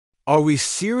Are we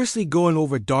seriously going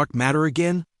over dark matter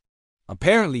again?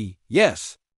 Apparently,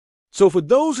 yes. So for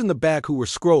those in the back who were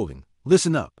scrolling,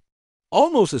 listen up.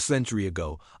 Almost a century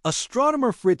ago,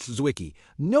 astronomer Fritz Zwicky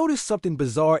noticed something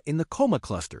bizarre in the Coma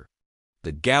cluster.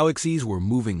 The galaxies were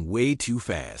moving way too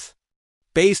fast.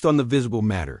 Based on the visible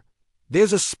matter,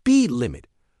 there's a speed limit,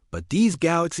 but these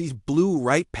galaxies blew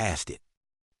right past it.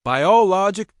 By all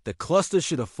logic, the cluster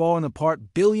should have fallen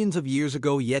apart billions of years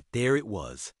ago, yet there it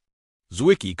was.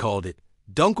 Zwicky called it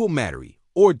Dunkle Materie,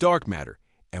 or dark matter,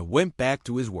 and went back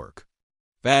to his work.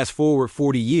 Fast forward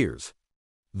 40 years.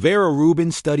 Vera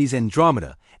Rubin studies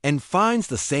Andromeda and finds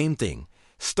the same thing.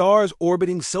 Stars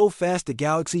orbiting so fast the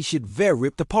galaxy should have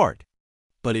ripped apart.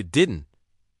 But it didn't.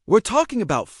 We're talking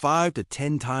about 5 to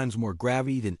 10 times more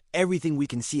gravity than everything we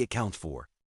can see accounts for.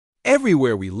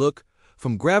 Everywhere we look,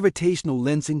 from gravitational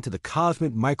lensing to the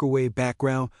cosmic microwave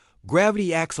background,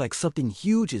 gravity acts like something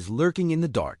huge is lurking in the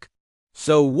dark.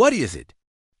 So what is it?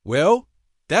 Well,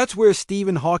 that's where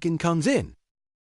Stephen Hawking comes in.